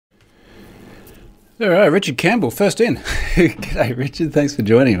All right, Richard Campbell, first in. G'day, Richard. Thanks for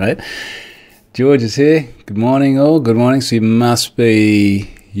joining, mate. George is here. Good morning, all. Good morning. So you must be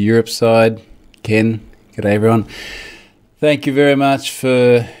Europe side. Ken, g'day, everyone. Thank you very much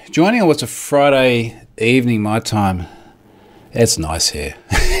for joining on what's a Friday evening, my time. It's nice here.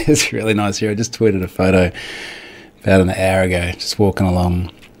 It's really nice here. I just tweeted a photo about an hour ago, just walking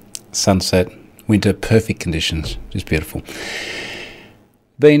along sunset, winter, perfect conditions. Just beautiful.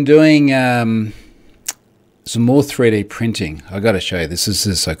 Been doing some more 3D printing. I got to show you, this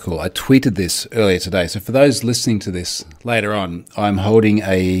is so cool. I tweeted this earlier today. So for those listening to this later on, I'm holding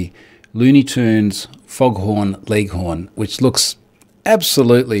a Looney Tunes Foghorn Leghorn, which looks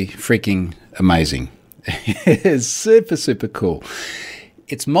absolutely freaking amazing. It's super, super cool.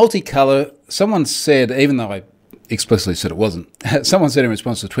 It's multicolor. Someone said, even though I explicitly said it wasn't, someone said in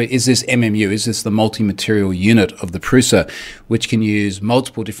response to the tweet, is this MMU? Is this the multi-material unit of the Prusa, which can use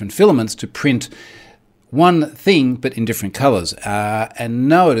multiple different filaments to print one thing but in different colors? And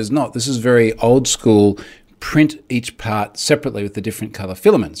no, it is not. This is very old school. Print each part separately with the different color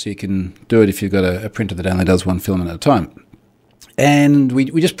filaments. So you can do it if you've got a printer that only does one filament at a time. And we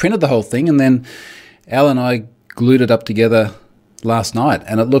just printed the whole thing, and then Al and I glued it up together last night,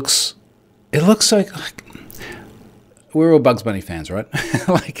 and it looks so like, we're all Bugs Bunny fans, right?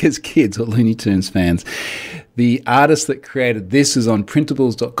 Like as kids or Looney Tunes fans. The artist that created this is on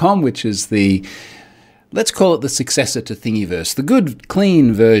printables.com, which is the, let's call it the successor to Thingiverse, the good,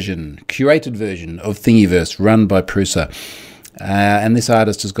 clean version, curated version of Thingiverse run by Prusa. And this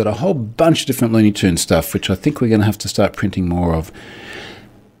artist has got a whole bunch of different Looney Tunes stuff, which I think we're going to have to start printing more of.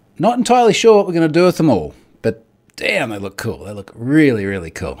 Not entirely sure what we're going to do with them all, but damn, they look cool. They look really, really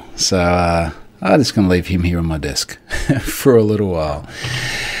cool. So I'm just going to leave him here on my desk for a little while.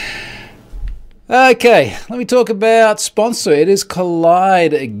 Okay, let me talk about sponsor. It is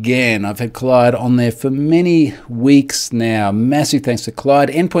Collide again. I've had Collide on there for many weeks now. Massive thanks to Collide.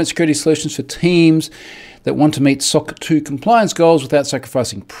 Endpoint security solutions for teams that want to meet SOC 2 compliance goals without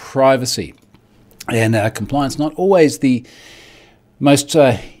sacrificing privacy. And compliance, not always the most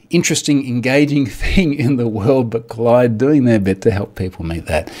interesting, engaging thing in the world, but Collide doing their bit to help people meet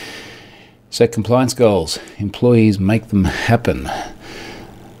that. So compliance goals, employees make them happen.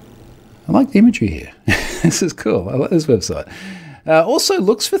 I like the imagery here. This is cool. I like this website. Also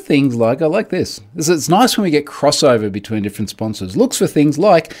looks for things like, I like this. It's nice when we get crossover between different sponsors. Looks for things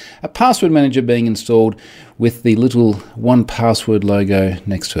like a password manager being installed with the little 1Password logo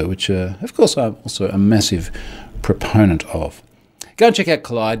next to it, which of course I'm also a massive proponent of. Go and check out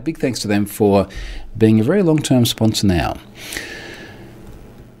Collide. Big thanks to them for being a very long-term sponsor now.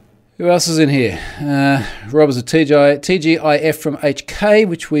 Who else is in here? Rob is a TGIF from HK,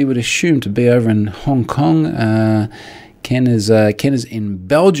 which we would assume to be over in Hong Kong. Ken is in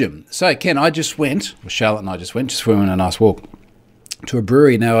Belgium. So Ken, Charlotte and I just went for a nice walk to a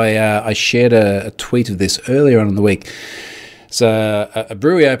brewery. Now I shared a tweet of this earlier on in the week. So a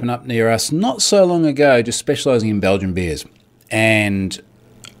brewery opened up near us not so long ago, just specialising in Belgian beers. And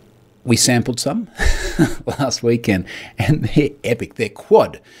we sampled some last weekend, and they're epic. They're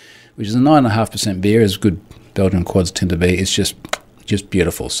Quad, which is a 9.5% beer, as good Belgian quads tend to be. It's just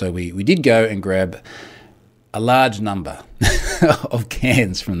beautiful. So we did go and grab a large number of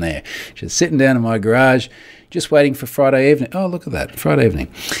cans from there. Just sitting down in my garage, just waiting for Friday evening. Oh, look at that, Friday evening.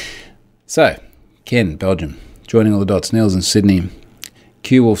 So, Ken, Belgium, joining all the dots. Neil's in Sydney.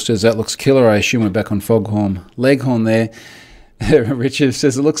 Q-Wolf says, that looks killer. I assume we're back on Foghorn Leghorn there. Richard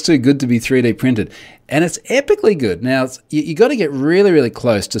says, it looks too good to be 3D printed. And it's epically good. Now, you got to get really, really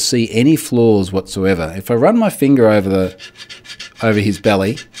close to see any flaws whatsoever. If I run my finger over his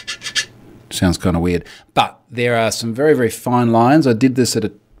belly, sounds kind of weird, but there are some very, very fine lines. I did this at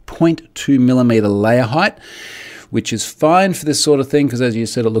a 0.2 millimeter layer height, which is fine for this sort of thing because, as you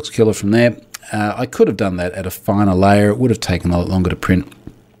said, it looks killer from there. I could have done that at a finer layer. It would have taken a lot longer to print.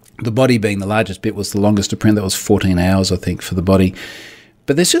 The body being the largest bit was the longest to print. That was 14 hours, I think, for the body.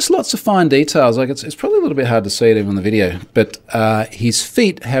 But there's just lots of fine details. Like it's probably a little bit hard to see it even on the video, but his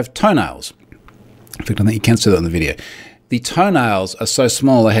feet have toenails. In fact, I think you can see that on the video. The toenails are so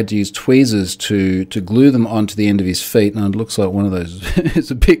small I had to use tweezers to glue them onto the end of his feet, and it looks like one of those.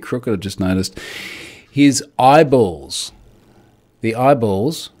 It's a bit crooked, I've just noticed. His eyeballs, the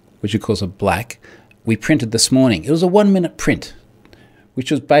eyeballs, which of course are black, we printed this morning. It was a 1-minute print,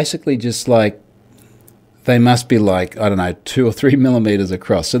 which was basically just like, they must be like, I don't know, 2 or 3 millimeters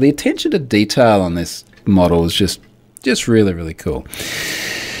across. So the attention to detail on this model is just really, really cool.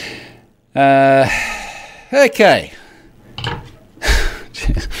 Okay.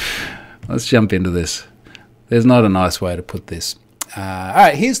 Let's jump into this. There's not a nice way to put this. All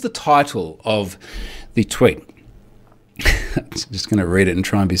right, here's the title of the tweet. I'm just going to read it and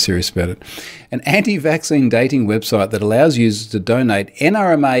try and be serious about it. An anti-vaccine dating website that allows users to donate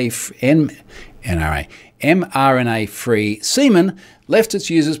mRNA-free semen left its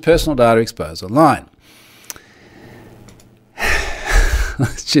users' personal data exposed online. Where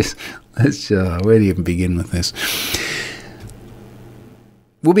do you even begin with this?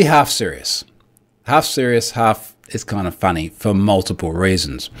 We'll be half serious. Half serious, half is kind of funny for multiple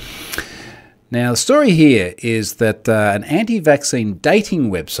reasons. Now, the story here is that an anti-vaccine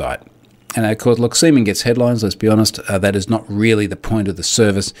dating website, and of course, look, semen gets headlines, let's be honest, that is not really the point of the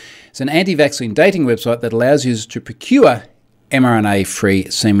service. It's an anti-vaccine dating website that allows users to procure mRNA-free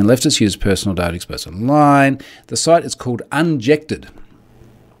semen left its users' personal data exposed online. The site is called Unjected.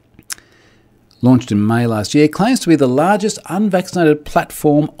 Launched in May last year, claims to be the largest unvaccinated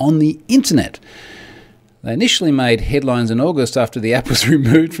platform on the internet. They initially made headlines in August after the app was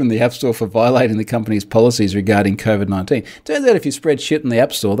removed from the App Store for violating the company's policies regarding COVID-19. Turns out if you spread shit in the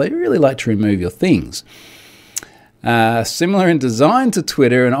App Store, they really like to remove your things. Similar in design to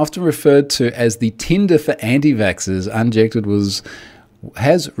Twitter and often referred to as the Tinder for anti-vaxxers, Unjected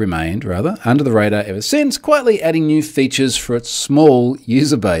has remained under the radar ever since, quietly adding new features for its small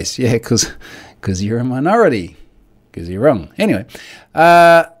user base. Yeah, because you're a minority. Because you're wrong. Anyway,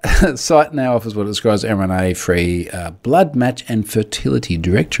 the site now offers what it describes as mRNA-free blood match and fertility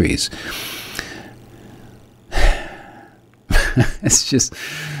directories. It's just,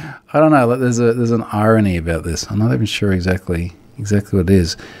 I don't know. There's an irony about this. I'm not even sure exactly what it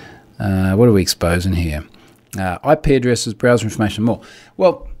is. What are we exposing here? IP addresses, browser information, more.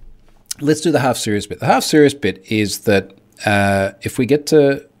 Well, let's do the half serious bit. The half serious bit is that if we get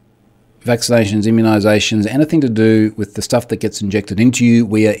to vaccinations, immunizations, anything to do with the stuff that gets injected into you,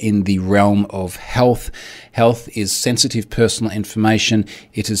 we are in the realm of health. Health is sensitive personal information.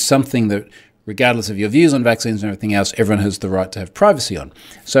 It is something that, regardless of your views on vaccines and everything else, everyone has the right to have privacy on.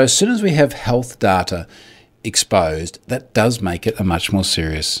 So as soon as we have health data exposed, that does make it a much more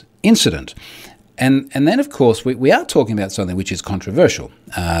serious incident. And then, of course, we are talking about something which is controversial.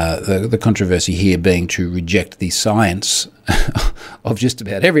 The controversy here being to reject the science of just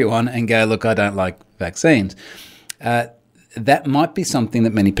about everyone and go, look, I don't like vaccines. That might be something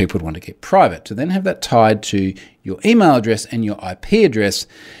that many people would want to keep private. To then have that tied to your email address and your IP address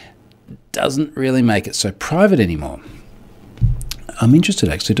doesn't really make it so private anymore. I'm interested,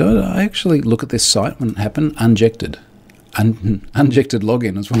 actually. Did I actually look at this site when it happened? Unjected. Unjected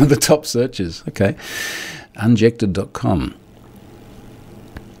login is one of the top searches. Okay. Unjected.com.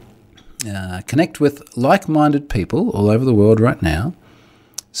 Connect with like-minded people all over the world right now.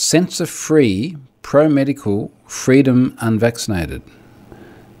 Censor-free, pro-medical, freedom unvaccinated.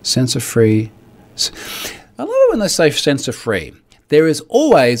 Censor-free. I love it when they say censor-free. There is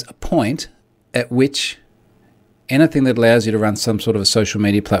always a point at which anything that allows you to run some sort of a social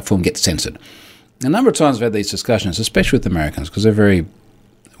media platform gets censored. A number of times I've had these discussions, especially with Americans, because they're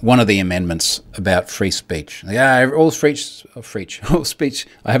one of the amendments about free speech. All speech,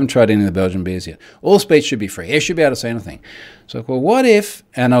 I haven't tried any of the Belgian beers yet. All speech should be free. You should be able to say anything. So, well, what if,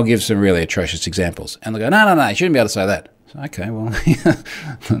 and I'll give some really atrocious examples. And they'll go, no, you shouldn't be able to say that. So, okay, well,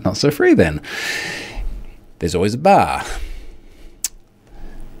 not so free then. There's always a bar.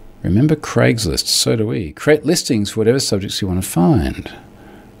 Remember Craigslist, so do we. Create listings for whatever subjects you want to find.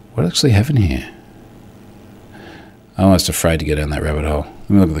 What actually happened here? I'm almost afraid to go down that rabbit hole. Let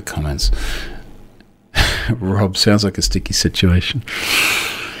me look at the comments. Rob, sounds like a sticky situation.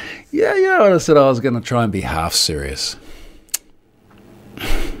 Yeah, I said I was going to try and be half serious.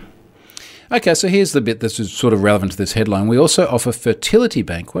 Okay, so here's the bit that's sort of relevant to this headline. We also offer Fertility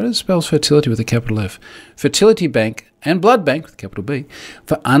Bank. What does it spell fertility with a capital F? Fertility Bank and Blood Bank with a capital B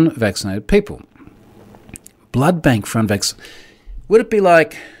for unvaccinated people. Blood Bank for unvaccinated. Would it be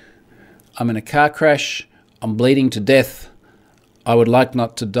like, I'm in a car crash, I'm bleeding to death, I would like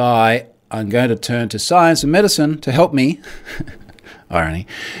not to die, I'm going to turn to science and medicine to help me. Irony.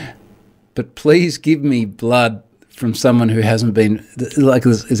 But please give me blood from someone who hasn't been, like,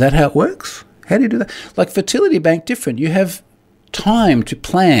 is that how it works? How do you do that? Like Fertility Bank, different. You have time to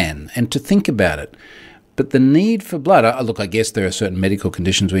plan and to think about it. But the need for blood, look, I guess there are certain medical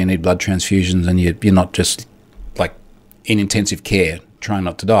conditions where you need blood transfusions and you're not just like in intensive care trying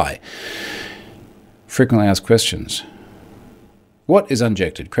not to die. Frequently asked questions. What is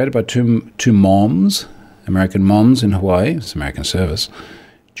Unjected? Created by two moms, American moms in Hawaii, it's American service,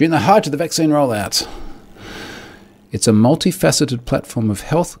 during the height of the vaccine rollout. It's a multifaceted platform of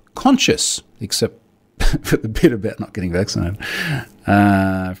health conscious, except for the bit about not getting vaccinated.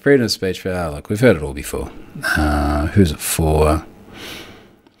 Freedom of speech. Look, we've heard it all before. Who's it for?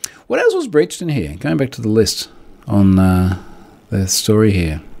 What else was breached in here? Going back to the list on the story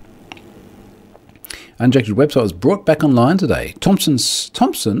here. Unjected website was brought back online today.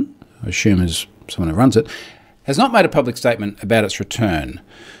 Thompson, I assume is someone who runs it, has not made a public statement about its return.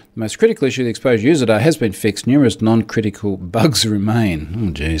 The most critical issue, the exposed user data, has been fixed. Numerous non-critical bugs remain.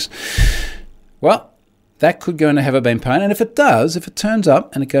 Oh, jeez. Well, that could go into have I been pwned, and if it does, if it turns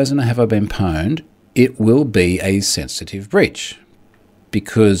up and it goes into have I been pwned, it will be a sensitive breach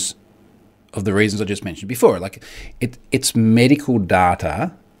because of the reasons I just mentioned before. Like, it's medical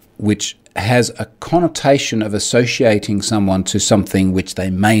data which has a connotation of associating someone to something which they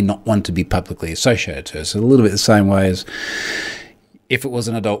may not want to be publicly associated to. So a little bit the same way as if it was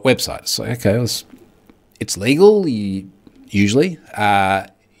an adult website. So, okay, it's legal, usually.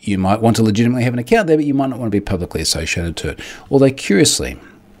 You might want to legitimately have an account there, but you might not want to be publicly associated to it. Although, curiously,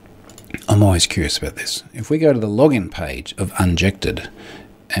 I'm always curious about this. If we go to the login page of Unjected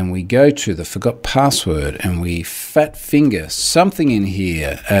and we go to the forgot password and we fat finger something in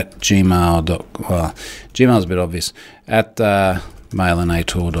here at Gmail's a bit obvious, at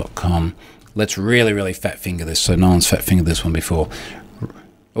mailinator.com. Let's really, really fat finger this so no one's fat fingered this one before.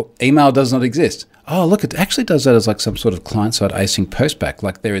 Oh, email does not exist. Oh, look, it actually does that as like some sort of client-side async postback.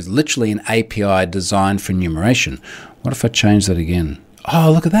 Like there is literally an API designed for enumeration. What if I change that again?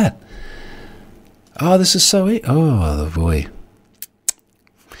 Oh, look at that. Oh, this is so easy. Oh, boy.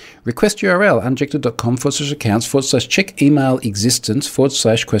 Request URL, unjected.com/accounts/check email existence /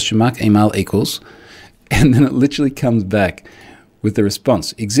 email equals. And then it literally comes back with the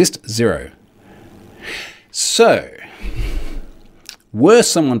response, exist 0. So, were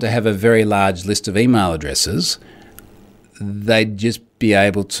someone to have a very large list of email addresses, they'd just be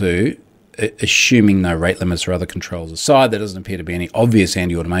able to, assuming no rate limits or other controls aside, there doesn't appear to be any obvious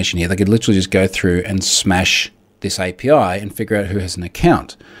anti-automation here, they could literally just go through and smash this API and figure out who has an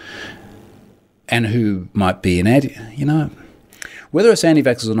account and who might be an whether it's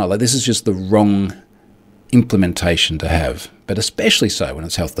anti-vaxxers or not, like this is just the wrong implementation to have, but especially so when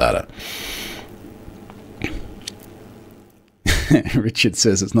it's health data. Richard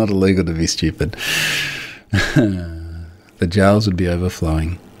says it's not illegal to be stupid. The jails would be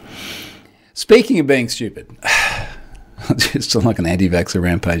overflowing. Speaking of being stupid, just on like an anti-vaxxer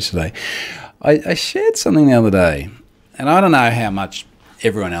rampage today, I shared something the other day, and I don't know how much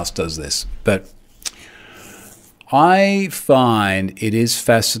everyone else does this, but I find it is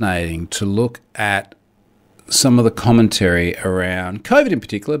fascinating to look at some of the commentary around COVID in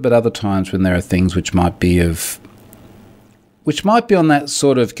particular, but other times when there are things which might be on that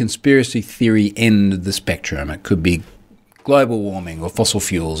sort of conspiracy theory end of the spectrum. It could be global warming or fossil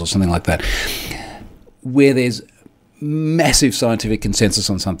fuels or something like that, where there's massive scientific consensus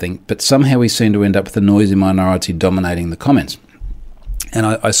on something, but somehow we seem to end up with a noisy minority dominating the comments. And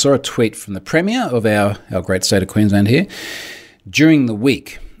I saw a tweet from the Premier of our great state of Queensland here during the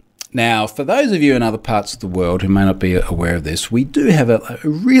week. Now, for those of you in other parts of the world who may not be aware of this, we do have a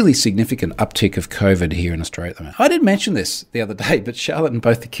really significant uptick of COVID here in Australia at the moment. I did mention this the other day, but Charlotte and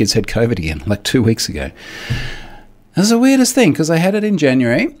both the kids had COVID again, like 2 weeks ago. That's the weirdest thing, because I had it in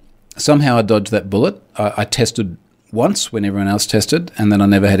January. Somehow I dodged that bullet. I tested once when everyone else tested, and then I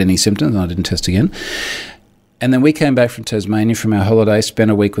never had any symptoms, and I didn't test again. And then we came back from Tasmania from our holiday,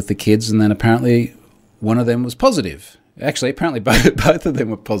 spent a week with the kids, and then apparently one of them was positive. Actually, apparently both of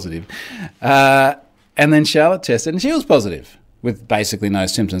them were positive. And then Charlotte tested, and she was positive with basically no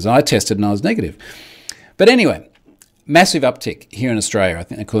symptoms. I tested, and I was negative. But anyway, massive uptick here in Australia. I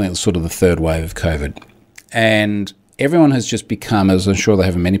think they're calling it sort of the third wave of COVID. And everyone has just become, as I'm sure they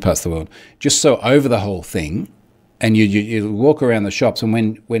have in many parts of the world, just so over the whole thing. And you walk around the shops,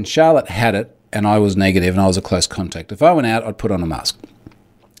 and when Charlotte had it, and I was negative and I was a close contact, if I went out, I'd put on a mask.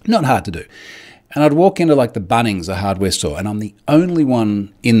 Not hard to do. And I'd walk into like the Bunnings, a hardware store, and I'm the only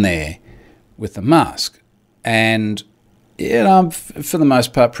one in there with a mask. And I'm, for the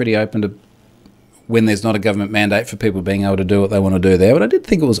most part, pretty open to when there's not a government mandate for people being able to do what they want to do there. But I did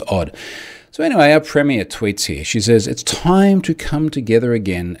think it was odd. So anyway, our Premier tweets here. She says, it's time to come together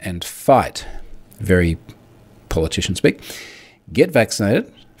again and fight. Very politician speak. Get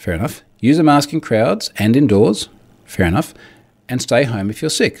vaccinated. Fair enough. Use a mask in crowds and indoors. Fair enough. And stay home if you're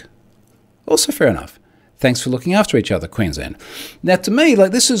sick. Also fair enough. Thanks for looking after each other, Queensland. Now, to me,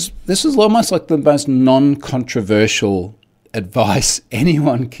 like this is almost like the most non-controversial advice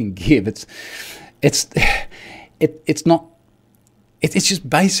anyone can give. It's just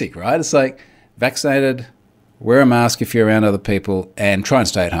basic, right? It's like vaccinated, wear a mask if you're around other people, and try and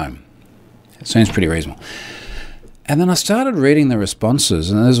stay at home. It seems pretty reasonable. And then I started reading the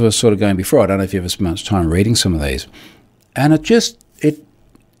responses, and as we were sort of going before, I don't know if you ever spent much time reading some of these, and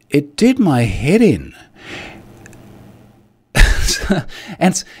it did my head in.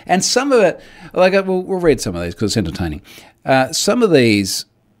 and some of it, like we'll read some of these because it's entertaining. Some of these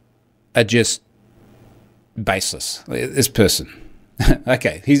are just baseless. This person,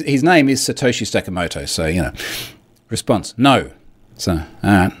 okay, his name is Satoshi Sakamoto, so response no. So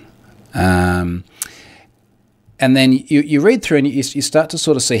all right. And then you read through and you start to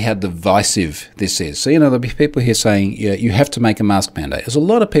sort of see how divisive this is. So, there'll be people here saying you have to make a mask mandate. There's a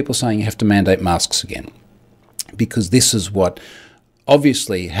lot of people saying you have to mandate masks again because this is what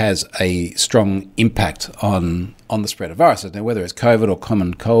obviously has a strong impact on the spread of viruses. Now, whether it's COVID or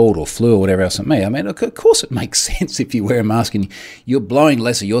common cold or flu or whatever else it may, I mean, of course it makes sense if you wear a mask and you're blowing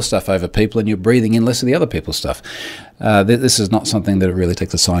less of your stuff over people and you're breathing in less of the other people's stuff. This is not something that it really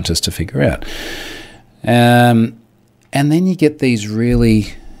takes a scientist to figure out. And then you get these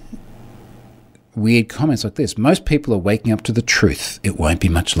really weird comments like this. Most people are waking up to the truth. It won't be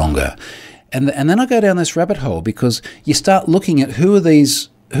much longer. And then I go down this rabbit hole because you start looking at who are these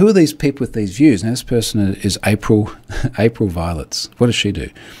people with these views. Now, this person is April Violets. What does she do?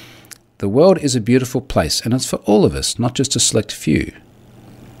 The world is a beautiful place, and it's for all of us, not just a select few.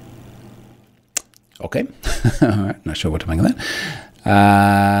 Okay. All right. Not sure what to make of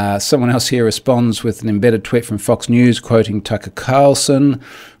that. Someone else here responds with an embedded tweet from Fox News quoting Tucker Carlson.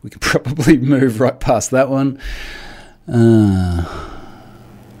 We can probably move right past that one.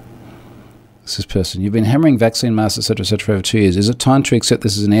 This person, you've been hammering vaccine masks, etc., for over 2 years. Is it time to accept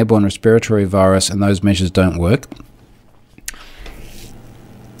this is an airborne respiratory virus and those measures don't work?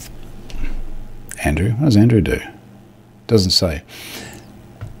 Andrew? What does Andrew do? Doesn't say.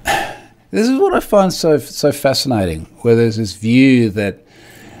 This is what I find so fascinating, where there's this view that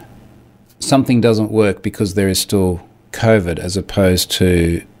something doesn't work because there is still COVID, as opposed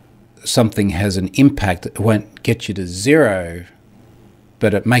to something has an impact. It won't get you to zero,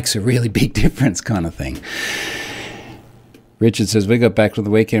 but it makes a really big difference kind of thing. Richard says, we got back from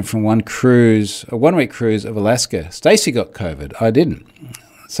the weekend from a one-week cruise of Alaska. Stacey got COVID. I didn't.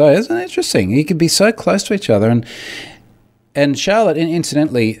 So isn't it interesting? You can be so close to each other. And Charlotte,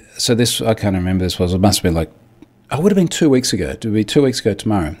 incidentally, so this, I can't remember this was, it must have been like, it would have been 2 weeks ago. It would be 2 weeks ago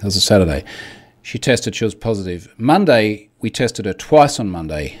tomorrow. It was a Saturday. She tested, she was positive. Monday, we tested her twice on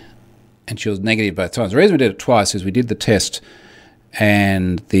Monday, and she was negative both times. The reason we did it twice is we did the test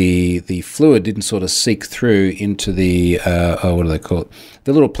and the fluid didn't sort of seep through into the, what do they call it?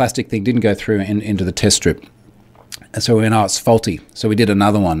 The little plastic thing didn't go through into the test strip. And so we went, it's faulty. So we did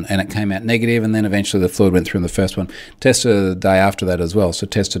another one, and it came out negative, and then eventually the fluid went through in the first one. Tested her the day after that as well. So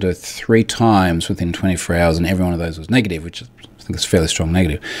tested her 3 times within 24 hours, and every one of those was negative, which I think is a fairly strong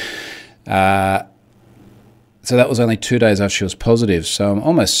negative. So that was only 2 days after she was positive. So I'm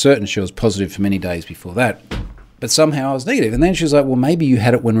almost certain she was positive for many days before that. But somehow I was negative. And then she was like, well, maybe you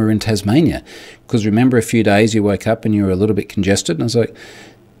had it when we were in Tasmania. Because remember a few days you woke up and you were a little bit congested? And I was like,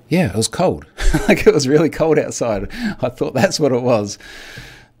 yeah, it was cold. Like it was really cold outside. I thought that's what it was.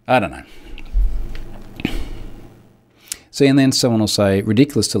 I don't know. See, and then someone will say,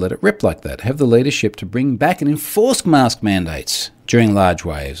 ridiculous to let it rip like that. Have the leadership to bring back and enforce mask mandates during large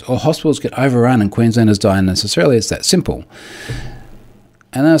waves, or hospitals get overrun and Queenslanders die unnecessarily. It's that simple.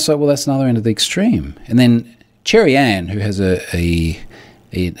 And then I was like, well, that's another end of the extreme. And then Cherry Ann, who has an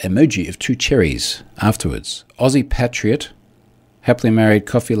emoji of 2 cherries afterwards. Aussie patriot, happily married,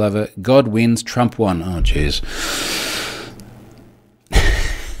 coffee lover, God wins, Trump won. Oh, jeez.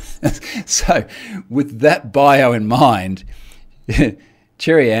 So, with that bio in mind,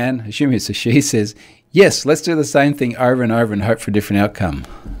 Cherry Ann, assuming it's a she, says, yes, let's do the same thing over and over and hope for a different outcome.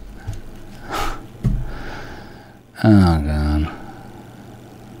 Oh, God.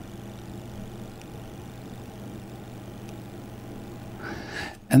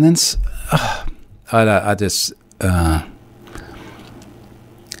 And then,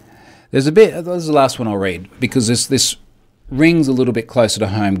 there's a bit, this is the last one I'll read, because this rings a little bit closer to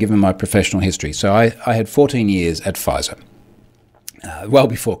home given my professional history. So I had 14 years at Pfizer, well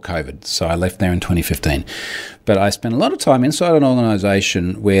before COVID, so I left there in 2015. But I spent a lot of time inside an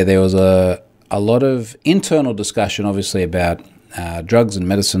organisation where there was a lot of internal discussion, obviously, about drugs and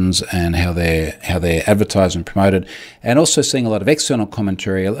medicines and how they're advertised and promoted, and also seeing a lot of external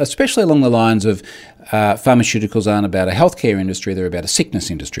commentary, especially along the lines of pharmaceuticals aren't about a healthcare industry, they're about a sickness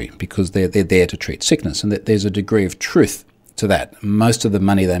industry, because they're there to treat sickness, and that there's a degree of truth to that. Most of the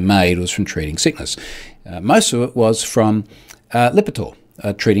money they made was from treating sickness. Most of it was from Lipitor,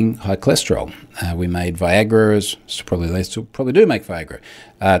 treating high cholesterol. We made Viagra, they still probably do make Viagra,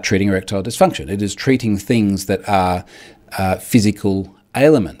 treating erectile dysfunction. It is treating things that are physical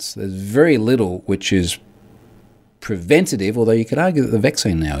ailments. There's very little which is preventative, although you could argue that the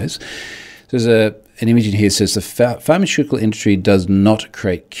vaccine now is. There's an image in here that says the pharmaceutical industry does not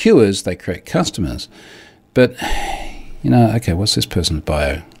create cures, they create customers. But, okay, what's this person's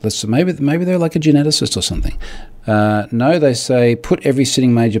bio? Maybe they're like a geneticist or something. No, they say put every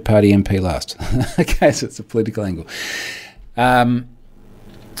sitting major party MP last. Okay, so it's a political angle.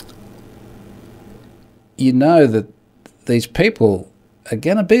 That these people are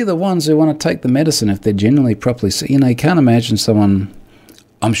going to be the ones who want to take the medicine if they're genuinely properly sick. You can't imagine someone...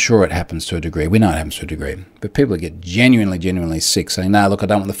 I'm sure it happens to a degree. We know it happens to a degree. But people that get genuinely sick saying, no, look, I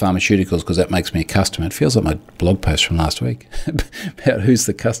don't want the pharmaceuticals because that makes me a customer. It feels like my blog post from last week about who's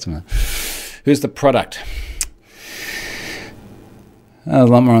the customer, who's the product. A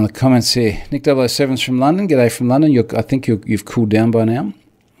lot more on the comments here. Nick 007's from London. G'day from London. I think you've cooled down by now.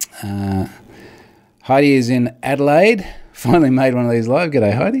 Heidi is in Adelaide. Finally made one of these live.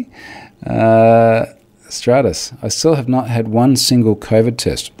 G'day, Heidi. Stratus. I still have not had one single COVID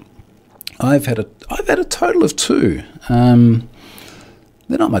test. I've had a total of 2. They're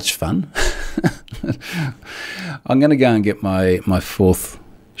not much fun. I'm going to go and get my 4th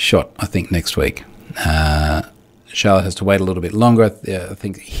shot, I think, next week. Charlotte has to wait a little bit longer. I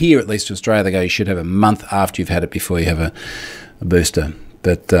think here, at least in Australia, they go, you should have a month after you've had it before you have a booster.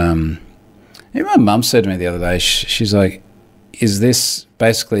 But my mum said to me the other day, she's like, is this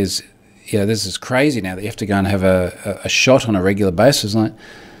basically... this is crazy now that you have to go and have a shot on a regular basis. Like,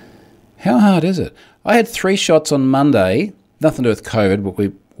 how hard is it? I had 3 shots on Monday, nothing to do with COVID, but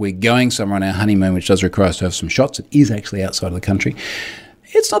we're going somewhere on our honeymoon, which does require us to have some shots. It is actually outside of the country.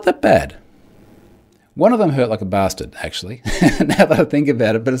 It's not that bad. One of them hurt like a bastard, actually, now that I think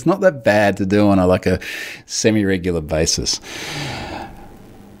about it, but it's not that bad to do on a semi-regular basis.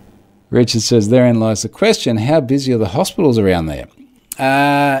 Richard says, therein lies the question, how busy are the hospitals around there?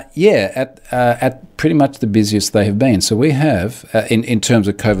 At pretty much the busiest they have been. So we have, in terms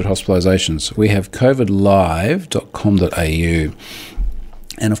of COVID hospitalisations, we have covidlive.com.au.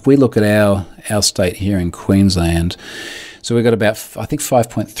 And if we look at our state here in Queensland, so we've got about, I think,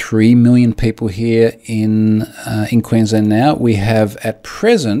 5.3 million people here in Queensland now. We have, at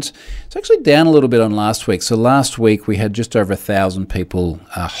present, it's actually down a little bit on last week. So last week we had just over 1,000 people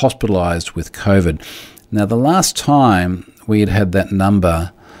hospitalised with COVID. Now, the last time we had that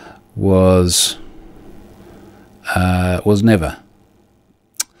number was never.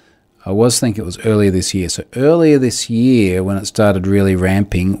 I was thinking it was earlier this year. So earlier this year, when it started really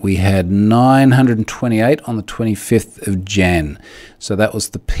ramping, we had 928 on the 25th of Jan. So that was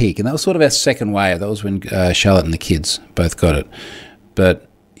the peak. And that was sort of our second wave. That was when Charlotte and the kids both got it. But,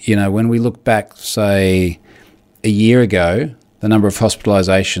 when we look back, say, a year ago, the number of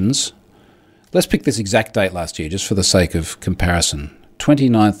hospitalisations... Let's pick this exact date last year, just for the sake of comparison.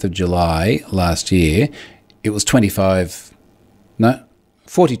 29th of July last year, it was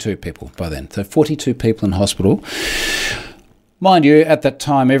 42 people by then. So 42 people in hospital. Mind you, at that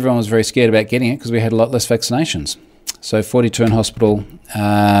time, everyone was very scared about getting it because we had a lot less vaccinations. So 42 in hospital,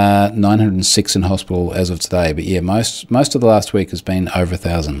 906 in hospital as of today. But yeah, most of the last week has been over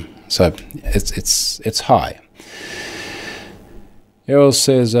 1,000. So it's high. Errol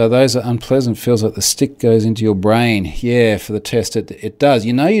says, those are unpleasant. Feels like the stick goes into your brain. Yeah, for the test, it does.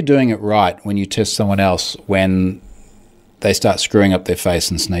 You're doing it right when you test someone else when they start screwing up their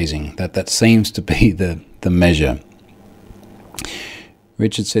face and sneezing. That seems to be the measure.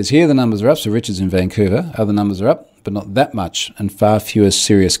 Richard says, here the numbers are up. So Richard's in Vancouver. Other numbers are up, but not that much, and far fewer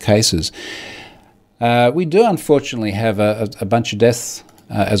serious cases. We do, unfortunately, have a bunch of deaths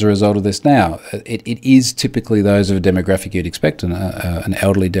as a result of this now. It is typically those of a demographic you'd expect, an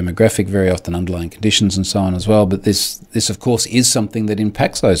elderly demographic, very often underlying conditions and so on as well. But this of course, is something that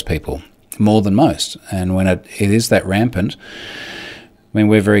impacts those people more than most. And when it is that rampant,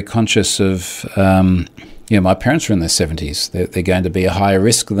 we're very conscious of, my parents are in their 70s. They're going to be a higher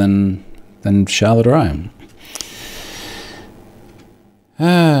risk than Charlotte or I am.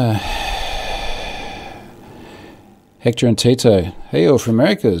 Hector and Tito, hey all from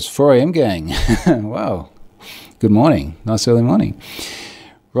America's 4 a.m. gang. Wow, good morning, nice early morning.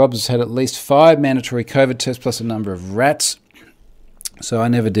 Rob's had at least 5 mandatory COVID tests plus a number of rats. So I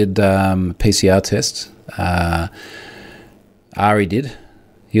never did PCR tests. Ari did.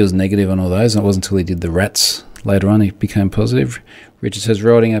 He was negative on all those, and it wasn't until he did the rats later on he became positive. Richard says,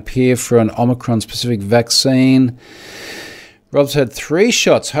 rolling up here for an Omicron-specific vaccine. Rob's had 3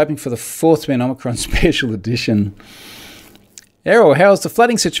 shots, hoping for the 4th to be an Omicron special edition. Errol, how's the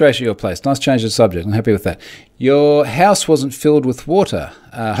flooding situation at your place? Nice change of subject. I'm happy with that. Your house wasn't filled with water.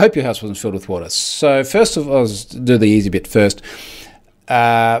 Hope your house wasn't filled with water. So first of all, I'll do the easy bit first.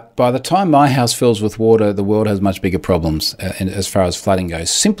 by the time my house fills with water, the world has much bigger problems as far as flooding goes,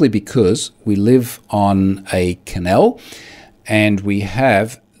 simply because we live on a canal and we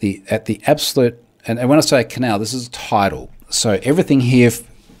have at the absolute, and when I say a canal, this is tidal. So everything here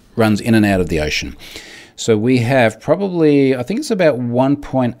runs in and out of the ocean. So we have probably, I think it's about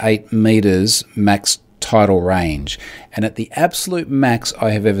 1.8 meters max tidal range, and at the absolute max I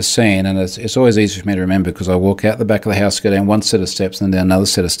have ever seen, and it's always easy for me to remember because I walk out the back of the house, go down one set of steps and then down another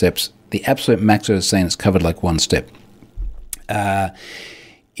set of steps. The absolute max I've seen is covered like one step.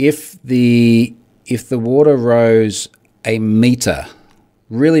 If the water rose a meter,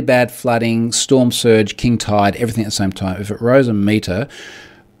 really bad flooding, storm surge, king tide, everything at the same time, if it rose a meter,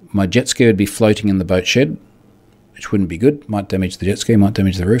 my jet ski would be floating in the boat shed, which wouldn't be good. Might damage the jet ski, might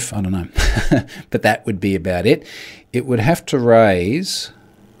damage the roof, I don't know. But that would be about it. It would have to rise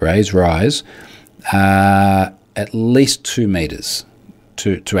at least 2 meters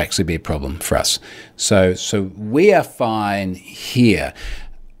to actually be a problem for us. So we are fine here.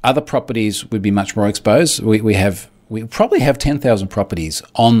 Other properties would be much more exposed. We probably have 10,000 properties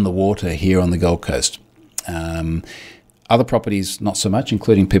on the water here on the Gold Coast. Other properties, not so much,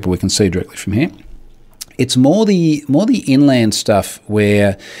 including people we can see directly from here. It's more the inland stuff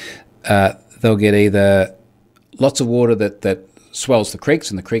where they'll get either lots of water that swells the creeks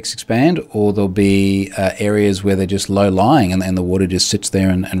and the creeks expand, or there'll be areas where they're just low-lying and the water just sits there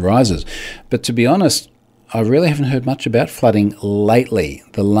and rises. But to be honest, I really haven't heard much about flooding lately.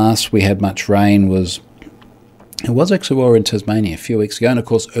 The last we had much rain was actually while we were in Tasmania a few weeks ago, and of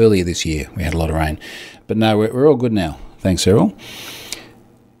course earlier this year we had a lot of rain. But no, we're all good now. Thanks, Errol.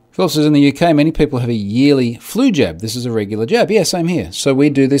 Phil says, in the UK, many people have a yearly flu jab. This is a regular jab. Yeah, same here. So we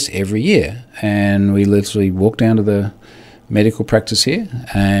do this every year, and we literally walk down to the medical practice here,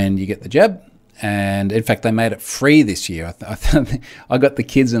 and you get the jab. And in fact, they made it free this year. I got the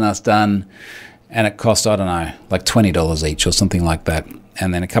kids and us done, and it cost, I don't know, like $20 each or something like that.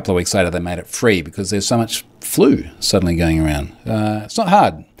 And then a couple of weeks later, they made it free because there's so much flu suddenly going around. It's not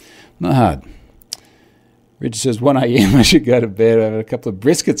hard. Not hard. Richard says, 1 a.m. I should go to bed. I have a couple of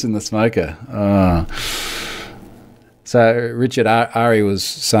briskets in the smoker. So Richard, Ari was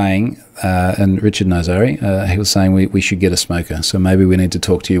saying, and Richard knows Ari, he was saying we should get a smoker. So maybe we need to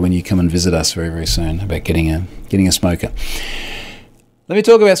talk to you when you come and visit us very, very soon about getting a smoker. Let me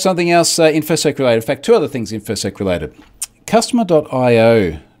talk about something else InfoSec related. In fact, two other things InfoSec related.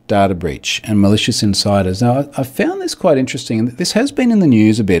 Customer.io data breach and malicious insiders. Now, I found this quite interesting. This has been in the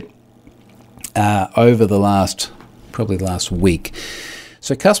news a bit over the probably last week.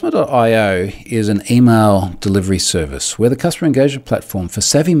 So Customer.io is an email delivery service. We're the customer engagement platform for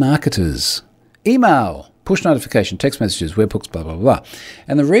savvy marketers. Email, push notification, text messages, webhooks, blah, blah, blah.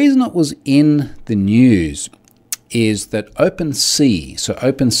 And the reason it was in the news is that OpenSea, so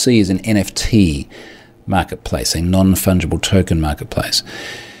OpenSea is an NFT marketplace, a non-fungible token marketplace.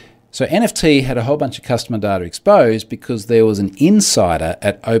 So NFT had a whole bunch of customer data exposed because there was an insider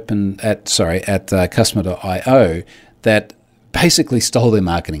at Customer.io that basically stole their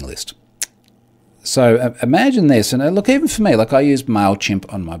marketing list. So imagine this, and look, even for me, like I use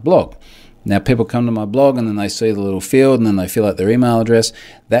MailChimp on my blog. Now people come to my blog and then they see the little field and then they fill out their email address.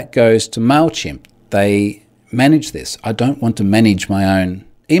 That goes to MailChimp. They manage this. I don't want to manage my own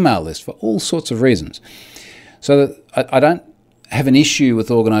email list for all sorts of reasons. So I don't have an issue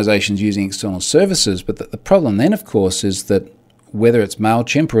with organizations using external services, but the problem then, of course, is that whether it's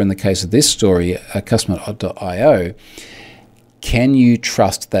MailChimp or in the case of this story, Customer.io, can you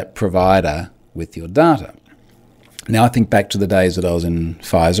trust that provider with your data? Now, I think back to the days that I was in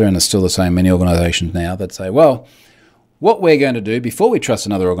Pfizer, and it's still the same, many organizations now that say, well, what we're going to do before we trust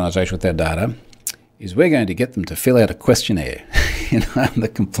another organization with their data is we're going to get them to fill out a questionnaire. The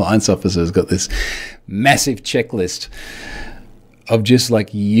compliance officer's got this massive checklist of just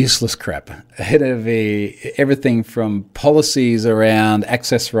like useless crap. It'll be everything from policies around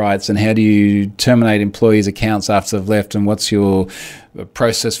access rights and how do you terminate employees' accounts after they've left, and what's your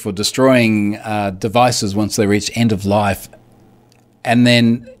process for destroying devices once they reach end of life. And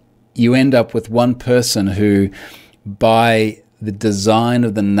then you end up with one person who, by the design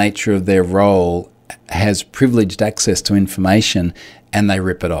of the nature of their role, has privileged access to information, and they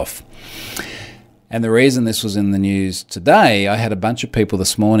rip it off. And the reason this was in the news today, I had a bunch of people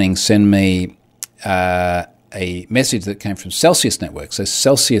this morning send me a message that came from Celsius Network. So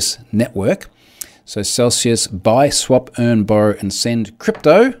Celsius Network. So Celsius, buy, swap, earn, borrow, and send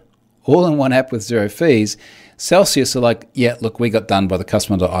crypto, all in one app with zero fees. Celsius are like, yeah, look, we got done by the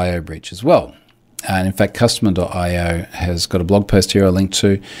Customer.io breach as well. And in fact, Customer.io has got a blog post here I'll link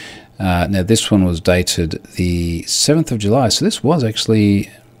to. Now, this one was dated the 7th of July, so this was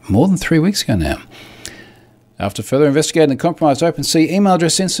actually more than 3 weeks ago now. After further investigating the compromised OpenSea email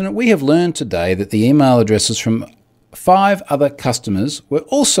address incident, we have learned today that the email addresses from 5 other customers were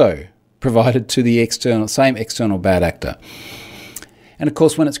also provided to the same external bad actor. And of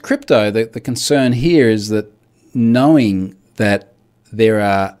course, when it's crypto, the concern here is that knowing that there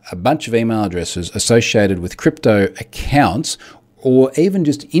are a bunch of email addresses associated with crypto accounts or even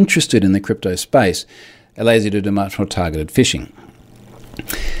just interested in the crypto space allows you to do much more targeted phishing.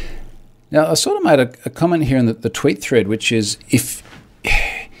 Now, I sort of made a comment here in the tweet thread, which is if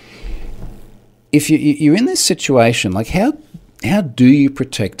you're in this situation, like how do you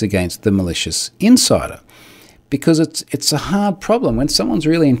protect against the malicious insider? Because it's a hard problem. When someone's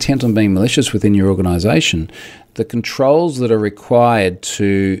really intent on being malicious within your organization, the controls that are required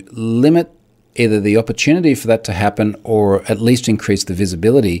to limit either the opportunity for that to happen or at least increase the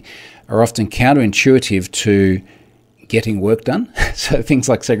visibility are often counterintuitive to getting work done. So things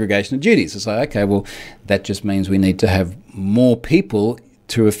like segregation of duties. It's like, okay, well, that just means we need to have more people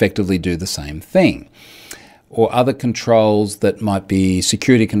to effectively do the same thing. Or other controls that might be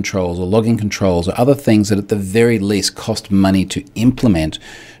security controls or logging controls or other things that at the very least cost money to implement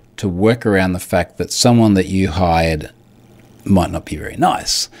to work around the fact that someone that you hired might not be very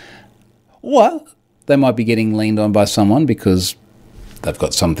nice. Or they might be getting leaned on by someone because they've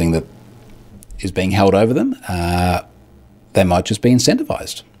got something that is being held over them. They might just be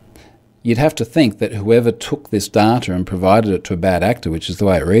incentivized. You'd have to think that whoever took this data and provided it to a bad actor, which is the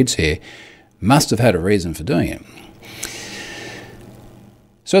way it reads here, must have had a reason for doing it.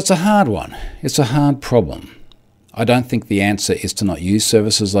 So it's a hard one. It's a hard problem. I don't think the answer is to not use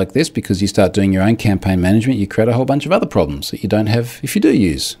services like this, because you start doing your own campaign management, you create a whole bunch of other problems that you don't have if you do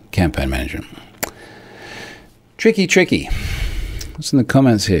use campaign management. Tricky. What's in the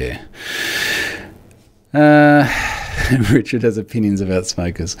comments here? Richard has opinions about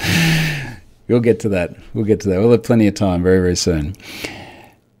smokers. We'll get to that. We'll have plenty of time very, very soon.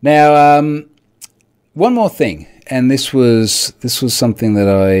 Now, one more thing. And this was something that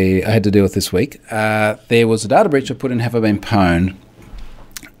I had to deal with this week. There was a data breach I put in Have I Been Pwned,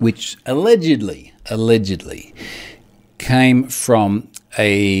 which allegedly came from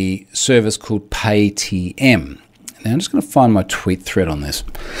a service called PayTM. Now I'm just going to find my tweet thread on this.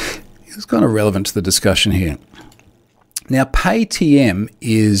 It's kind of relevant to the discussion here. Now, PayTM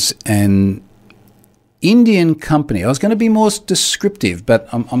is an Indian company. I was going to be more descriptive, but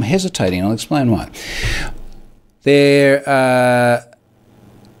I'm hesitating. I'll explain why. Their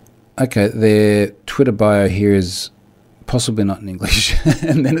Twitter bio here is possibly not in English.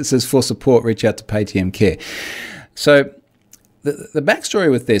 And then it says, for support, reach out to PayTM Care. So the backstory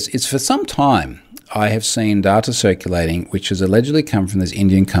with this is, for some time, I have seen data circulating which has allegedly come from this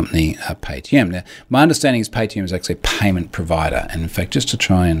Indian company, PayTM. Now, my understanding is PayTM is actually a payment provider. And in fact, just to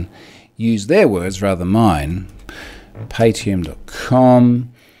try and use their words rather than mine,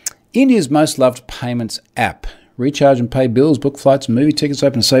 paytm.com, India's most loved payments app. Recharge and pay bills, book flights and movie tickets,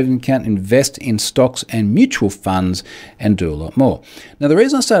 open a savings account, invest in stocks and mutual funds, and do a lot more. Now, the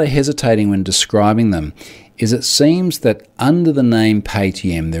reason I started hesitating when describing them is it seems that under the name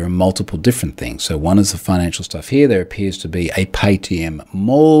PayTM, there are multiple different things. So one is the financial stuff here. There appears to be a PayTM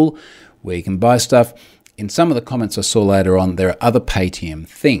mall where you can buy stuff. In some of the comments I saw later on, there are other PayTM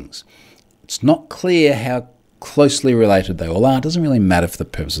things. It's not clear how closely related they all are. It doesn't really matter for the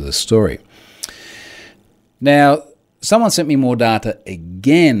purpose of this story. Now, someone sent me more data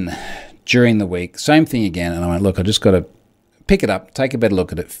again during the week. Same thing again. And I went, look, I just got to pick it up, take a better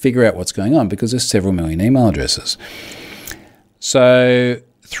look at it, figure out what's going on, because there's several million email addresses. So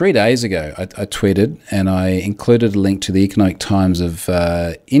 3 days ago, I tweeted and I included a link to the Economic Times of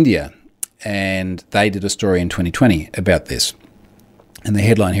India. And they did a story in 2020 about this. And the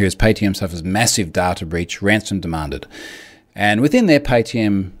headline here is PayTM suffers massive data breach, ransom demanded. And within their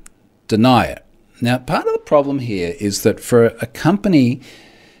PayTM deny it. Now, part of the problem here is that for a company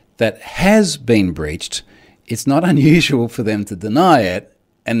that has been breached, it's not unusual for them to deny it,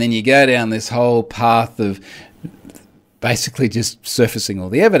 and then you go down this whole path of basically just surfacing all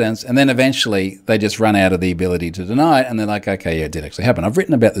the evidence, and then eventually they just run out of the ability to deny it, and they're like, okay, yeah, it did actually happen. I've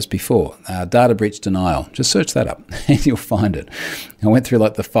written about this before, data breach denial. Just search that up, and you'll find it. I went through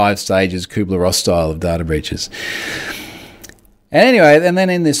like the 5 stages, Kubler-Ross style of data breaches. And anyway, and then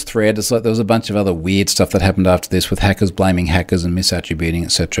in this thread, it's like there was a bunch of other weird stuff that happened after this with hackers blaming hackers and misattributing,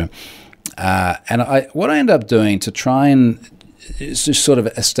 etc. And what I ended up doing to try and just sort of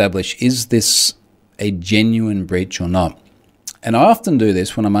establish, is this a genuine breach or not? And I often do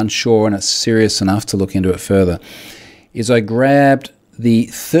this when I'm unsure and it's serious enough to look into it further, is I grabbed the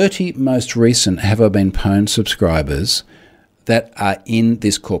 30 most recent Have I Been Pwned subscribers that are in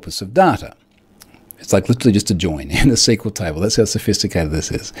this corpus of data. It's like literally just a join in a SQL table. That's how sophisticated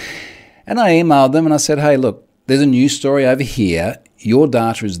this is. And I emailed them and I said, hey, look, there's a news story over here. Your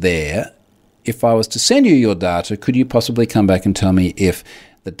data is there. If I was to send you your data, could you possibly come back and tell me if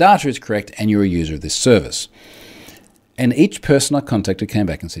the data is correct and you're a user of this service? And each person I contacted came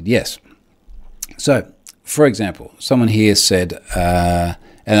back and said yes. So, for example, someone here said,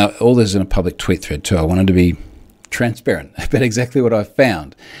 and all this is in a public tweet thread too, I wanted to be transparent about exactly what I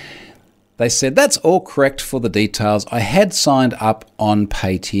found. They said, that's all correct for the details. I had signed up on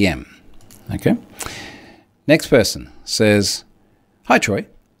Paytm. Okay. Next person says, hi Troy,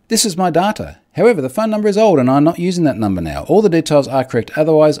 this is my data. However, the phone number is old and I'm not using that number now. All the details are correct.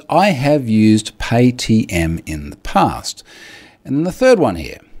 Otherwise, I have used Paytm in the past. And then the third one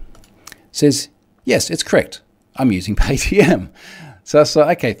here says, yes, it's correct. I'm using Paytm. So,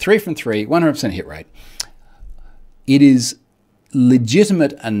 okay, 3 from 3, 100% hit rate. It is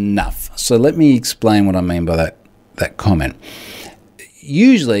legitimate enough. So let me explain what I mean by that comment.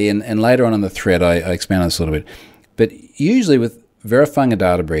 Usually, and later on in the thread, I expand on this a little bit, but usually with verifying a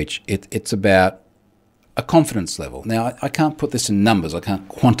data breach, it's about a confidence level. Now, I can't put this in numbers. I can't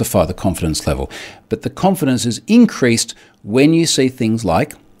quantify the confidence level, but the confidence is increased when you see things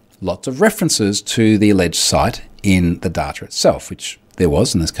like lots of references to the alleged site in the data itself, which there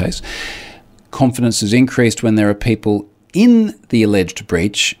was in this case. Confidence is increased when there are people in the alleged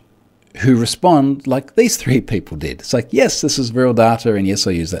breach who respond like these 3 people did. It's like, yes, this is real data, and yes,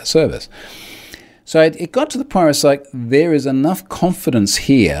 I use that service. So it got to the point where it's like, there is enough confidence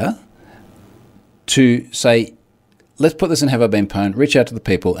here to say, let's put this in Have I Been Pwned, reach out to the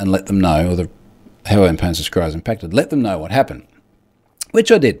people and let them know, or the Have I Been Pwned subscribers impacted, let them know what happened,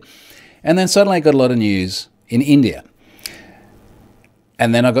 which I did. And then suddenly I got a lot of news in India.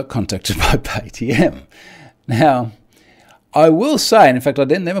 And then I got contacted by Paytm. Now, I will say, and in fact, I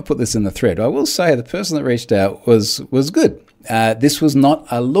didn't never put this in the thread, I will say the person that reached out was good. This was not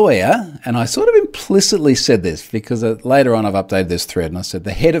a lawyer, and I sort of implicitly said this because later on I've updated this thread and I said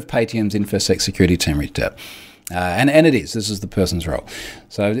the head of Paytm's InfoSec security team reached out. And it is. This is the person's role.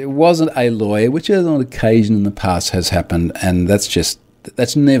 So it wasn't a lawyer, which on occasion in the past has happened, and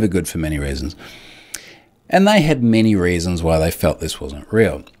that's never good for many reasons. And they had many reasons why they felt this wasn't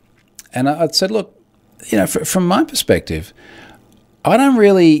real. And I said, look, from my perspective, I don't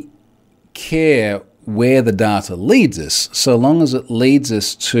really care where the data leads us, so long as it leads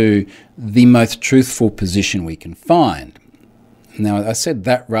us to the most truthful position we can find. Now, I said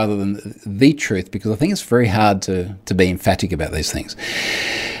that rather than the truth because I think it's very hard to be emphatic about these things.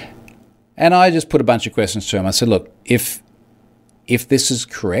 And I just put a bunch of questions to him. I said, look, if this is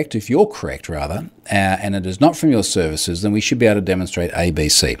correct, if you're correct rather, and it is not from your services, then we should be able to demonstrate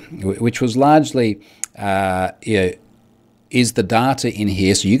ABC, which was largely, is the data in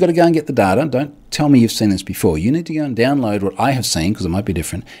here? So you've got to go and get the data. Don't tell me you've seen this before. You need to go and download what I have seen, because it might be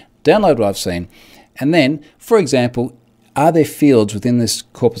different. Download what I've seen. And then, for example, are there fields within this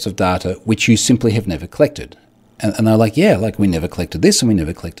corpus of data which you simply have never collected? And they're like, yeah, like we never collected this and we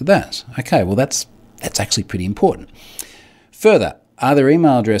never collected that. Okay, well, that's actually pretty important. Further, are there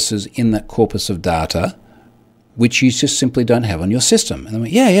email addresses in that corpus of data which you just simply don't have on your system? And they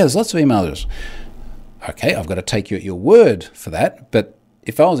went, yeah, there's lots of email addresses. Okay, I've got to take you at your word for that, but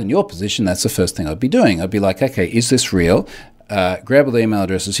if I was in your position, that's the first thing I'd be doing. I'd be like, okay, is this real? Grab all the email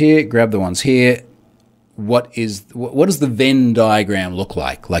addresses here, grab the ones here. What does the Venn diagram look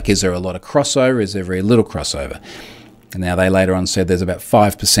like? Like, is there a lot of crossover? Is there very little crossover? And now they later on said there's about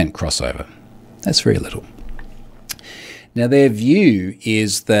 5% crossover. That's very little. Now, their view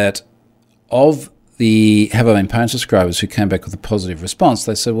is that of the Have I Been Pwned subscribers who came back with a positive response,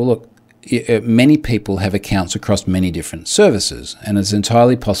 they said, well, look, many people have accounts across many different services, and it's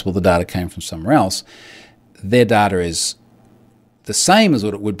entirely possible the data came from somewhere else. Their data is the same as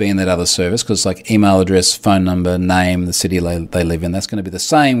what it would be in that other service, because like email address, phone number, name, the city they live in, that's going to be the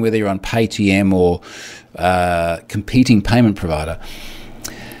same whether you're on Paytm or competing payment provider.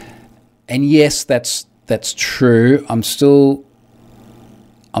 And yes, that's true. I'm still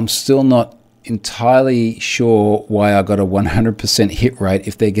not entirely sure why I got a 100% hit rate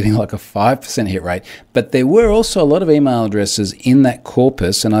if they're getting like a 5% hit rate. But there were also a lot of email addresses in that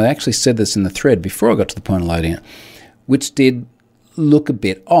corpus, and I actually said this in the thread before I got to the point of loading it, which did look a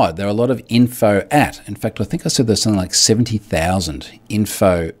bit odd. There are a lot of info at. In fact, I think I said there's something like 70,000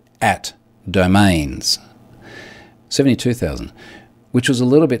 info at domains. 72,000, which was a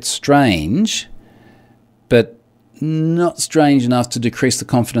little bit strange, but not strange enough to decrease the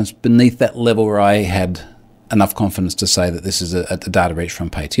confidence beneath that level where I had enough confidence to say that this is a data breach from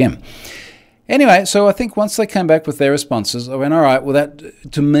Paytm. Anyway, so I think once they came back with their responses, I went, all right, well,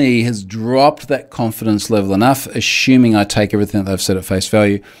 that to me has dropped that confidence level enough, assuming I take everything that they've said at face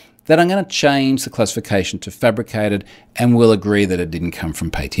value, that I'm going to change the classification to fabricated and will agree that it didn't come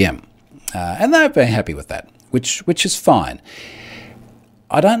from Paytm. And they're very happy with that, which is fine.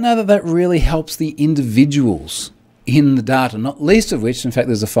 I don't know that really helps the individuals in the data, not least of which, in fact,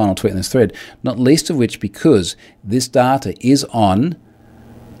 there's a final tweet in this thread, not least of which because this data is on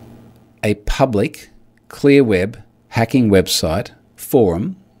a public, clear web, hacking website,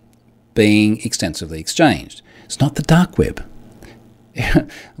 forum, being extensively exchanged. It's not the dark web. I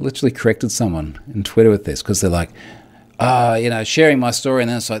literally corrected someone in Twitter with this because they're like, sharing my story, and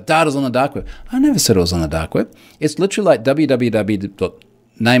then it's like, data's on the dark web. I never said it was on the dark web. It's literally like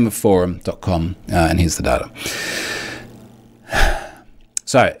www.nameofforum.com, and here's the data.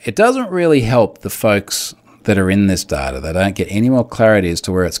 So it doesn't really help the folks that are in this data. They don't get any more clarity as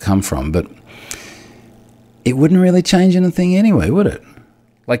to where it's come from, but it wouldn't really change anything anyway, would it?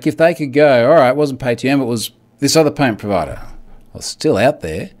 Like if they could go, all right, it wasn't Paytm, it was this other payment provider. Well, it's still out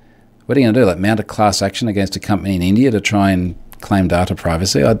there. What are you going to do? Like mount a class action against a company in India to try and claim data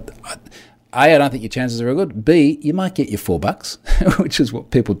privacy? I don't think your chances are real good. B, you might get your $4, which is what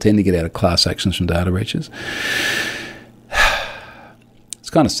people tend to get out of class actions from data breaches. It's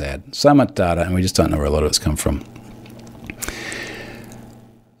kind of sad. So much data, and we just don't know where a lot of it's come from.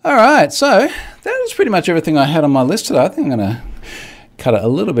 All right, so that was pretty much everything I had on my list today. I think I'm going to cut it a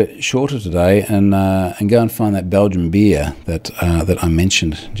little bit shorter today and go and find that Belgian beer that I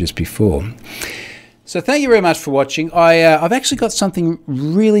mentioned just before. So thank you very much for watching. I've actually got something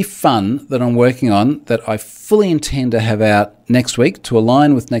really fun that I'm working on that I fully intend to have out next week to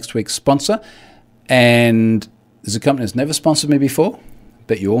align with next week's sponsor. And there's a company that's never sponsored me before,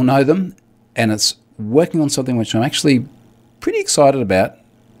 but you all know them, and it's working on something which I'm actually pretty excited about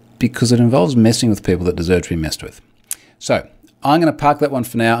because it involves messing with people that deserve to be messed with. So I'm going to park that one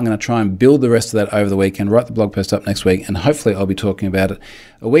for now. I'm going to try and build the rest of that over the weekend, write the blog post up next week, and hopefully I'll be talking about it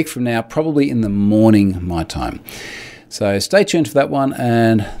a week from now, probably in the morning my time. So stay tuned for that one,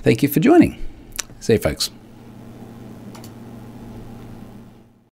 and thank you for joining. See you, folks.